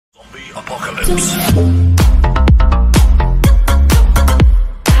apocalypse.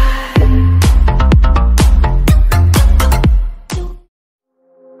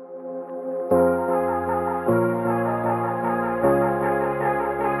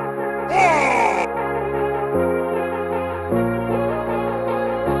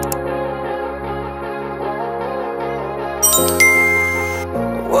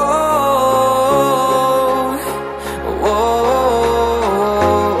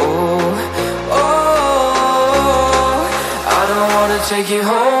 Take you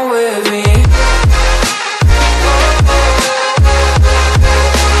home with me.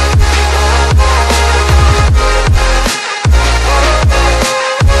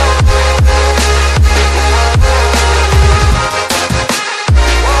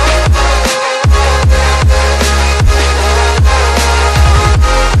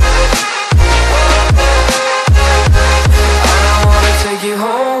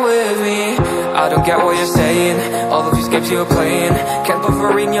 I don't get what you're saying, all of these games you're playing. Can't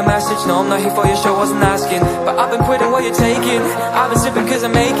bother reading your message, no I'm not here for your show, wasn't asking. But I've been quitting what you're taking, I've been sipping cause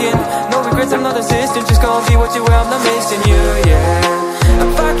I'm making no regrets, I'm not assistant, just go and be what you were, I'm not missing you, yeah.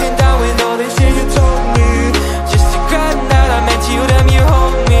 I'm fucking down with all this shit you told me, just regretting that I meant you, damn you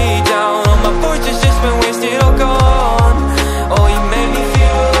hold me down. All my fortune's just been wasted, all gone. Oh, you made me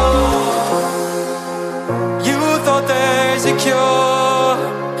feel low. You thought there's a cure,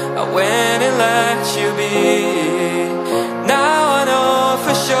 I went and let you be. Now I know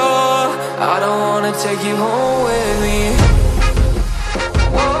for sure I don't wanna take you home with me.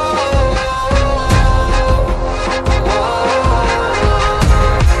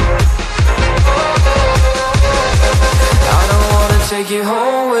 I don't wanna take you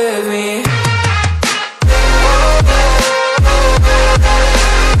home with me.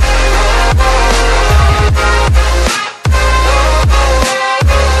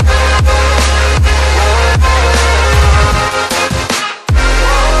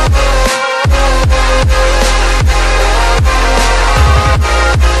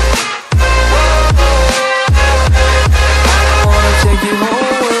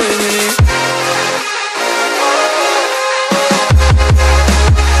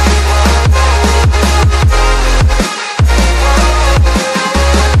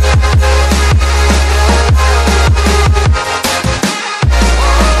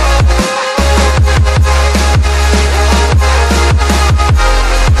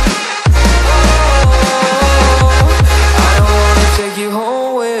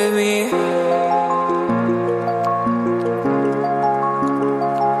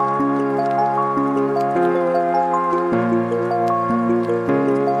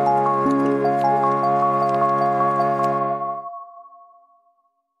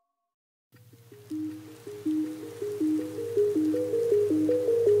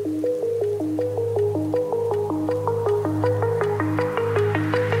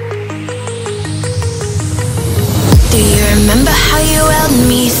 Remember how you held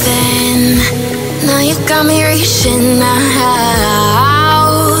me then? Now you got me reaching out.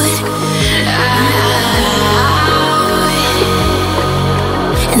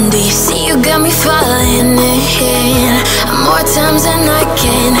 And do you see you got me falling in more times than I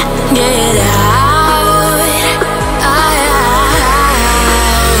can get out.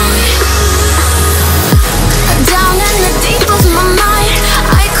 Down in the deep of my mind,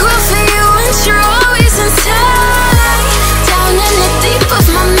 I crawl for you and you're always inside. Down in the deep of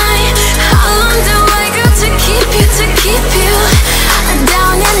my mind, how long do I got to keep you, to keep you?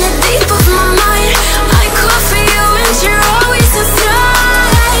 Down in the deep of my mind, I crawl for you and you're always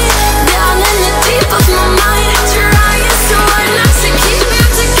inside. Down in the deep of my mind, trying so hard not to keep you,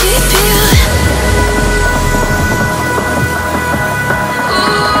 to keep you.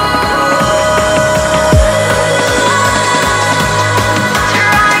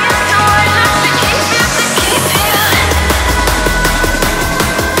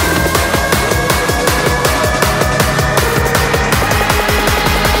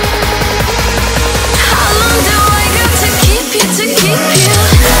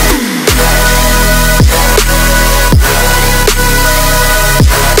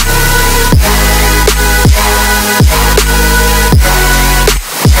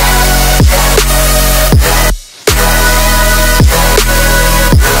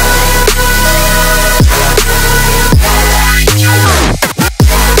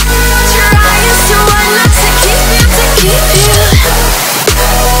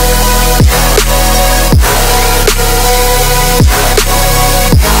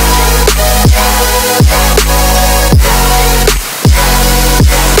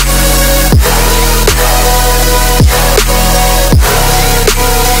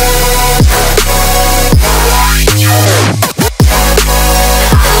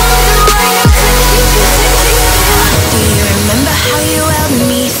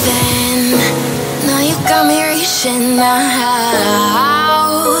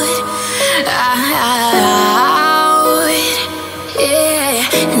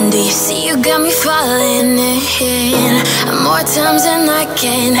 in more times than I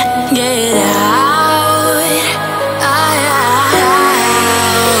can get out.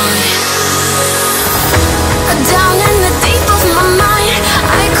 Down in the deep of my mind,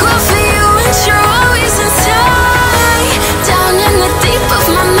 I call for you and you're always inside. Down in the deep of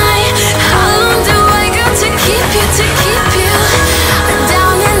my mind, how long do I got to keep you, to keep you?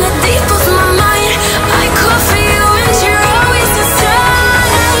 Down in the deep of my mind, I call for you and you're always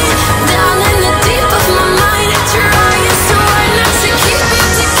inside. Down in the deep of my mind, trying so hard not to keep you,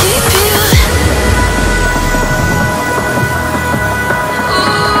 to keep you.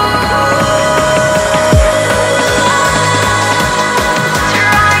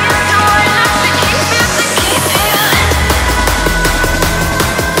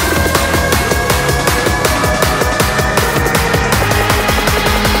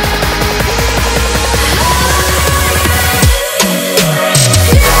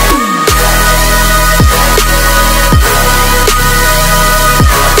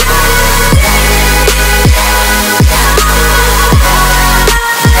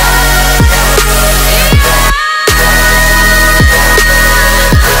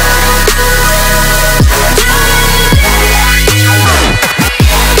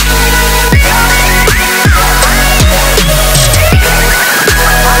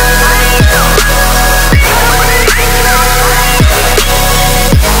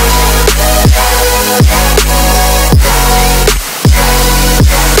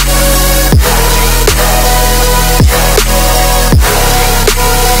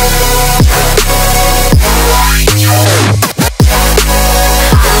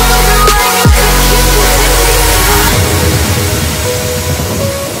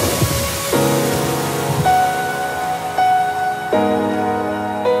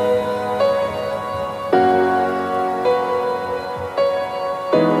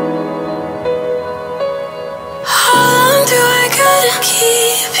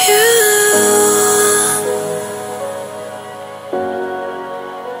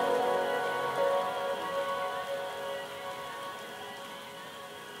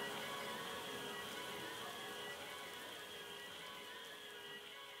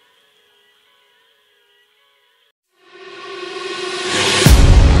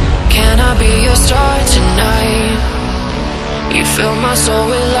 Be your star tonight. You fill my soul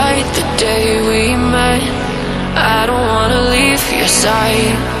with light the day we met. I don't wanna leave your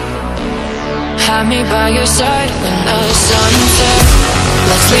side. Have me by your side when the sun sets.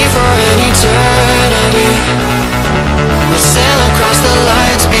 Let's leave for an eternity. We'll sail across the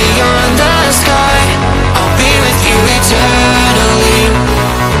lights beyond the sky. I'll be with you eternally.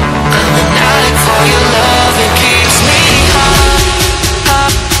 I'm an addict for your love, it keeps me high.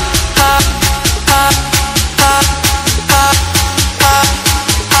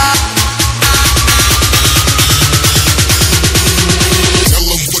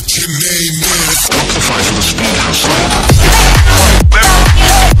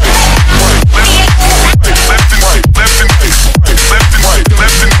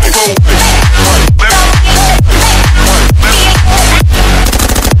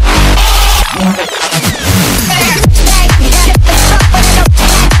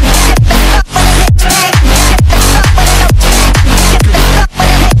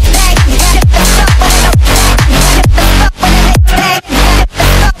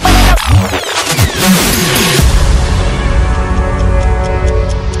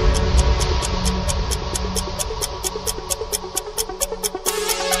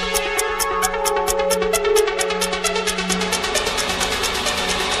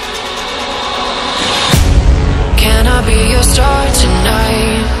 Be your star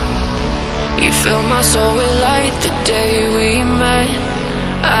tonight. You fill my soul with light the day we met.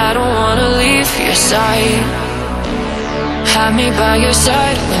 I don't wanna leave your side. Have me by your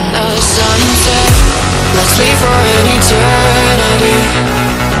side when the sun sets. Let's leave for an eternity.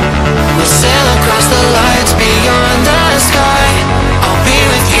 We'll sail across the lights beyond the sky. I'll be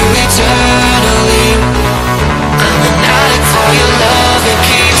with you eternally. I'm an addict for your love, it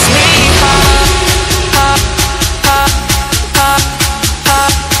keeps me high.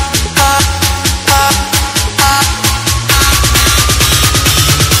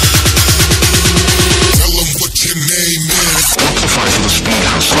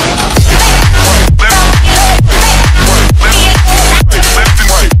 Left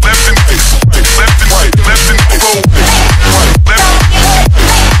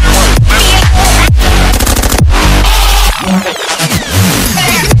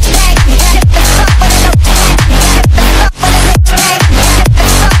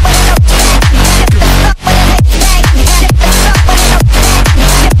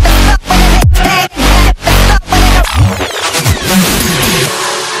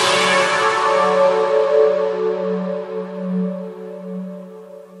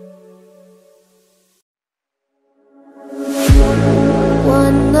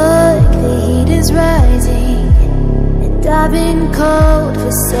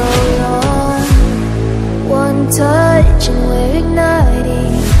for so long. One touch and we're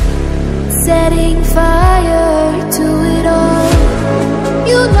igniting, setting fire to it all.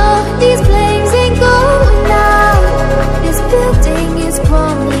 You know these flames ain't going out. This building is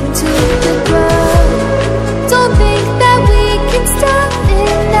crumbling to the ground. Don't think that we can stop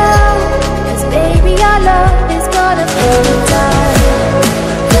it now, 'cause baby our love is gonna burn it down.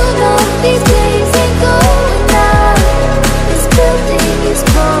 You know these flames ain't going out. This building is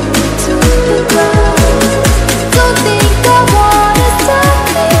crumbling to the ground. Don't think I wanna stop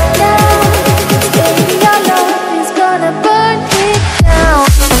it now, 'cause baby our love is gonna burn it down.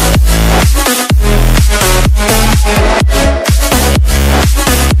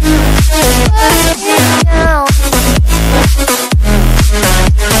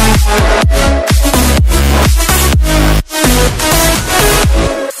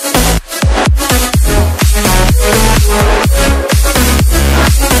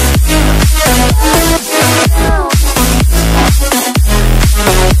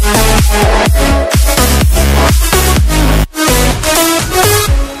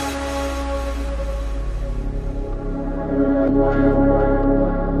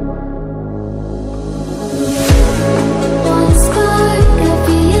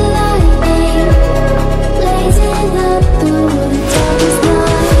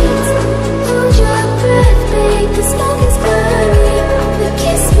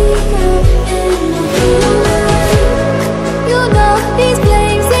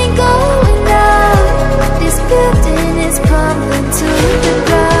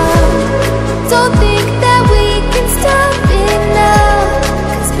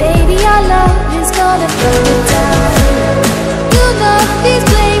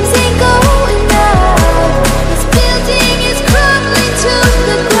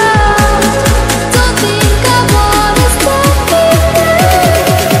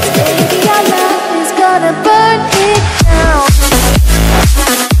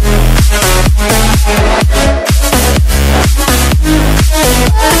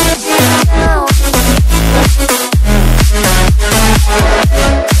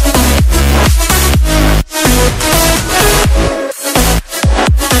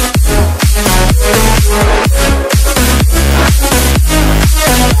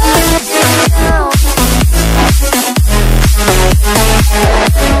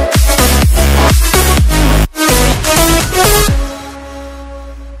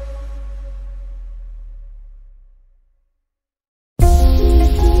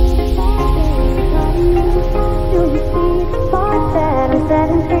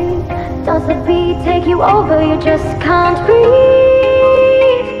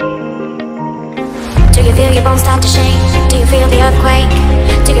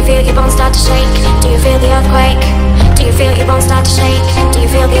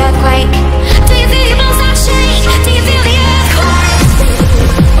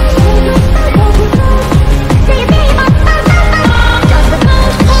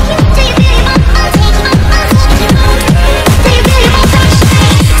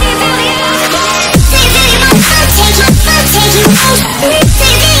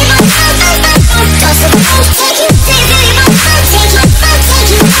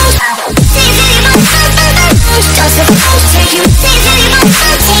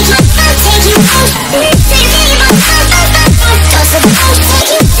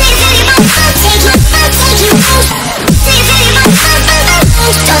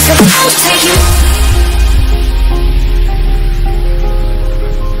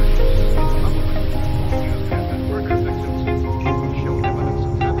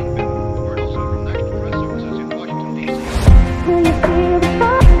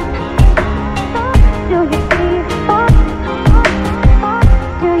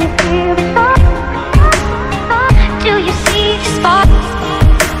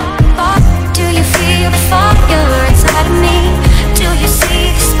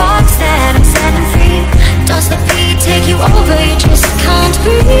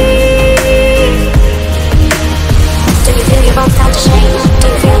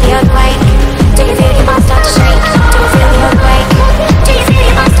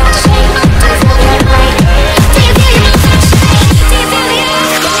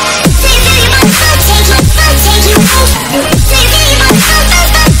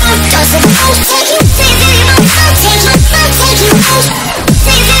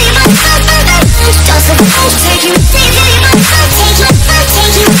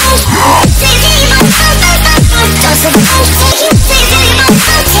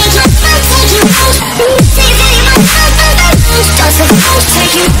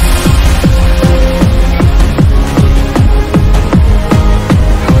 Take you.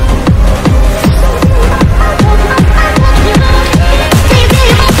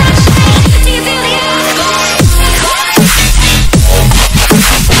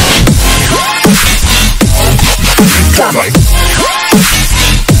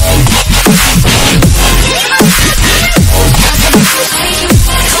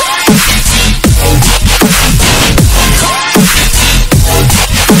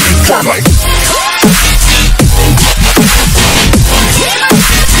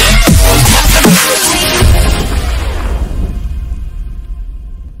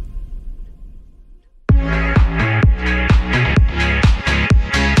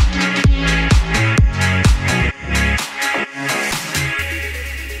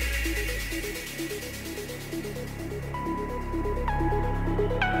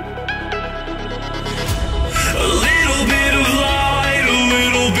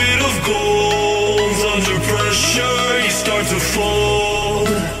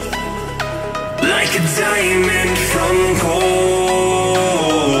 diamond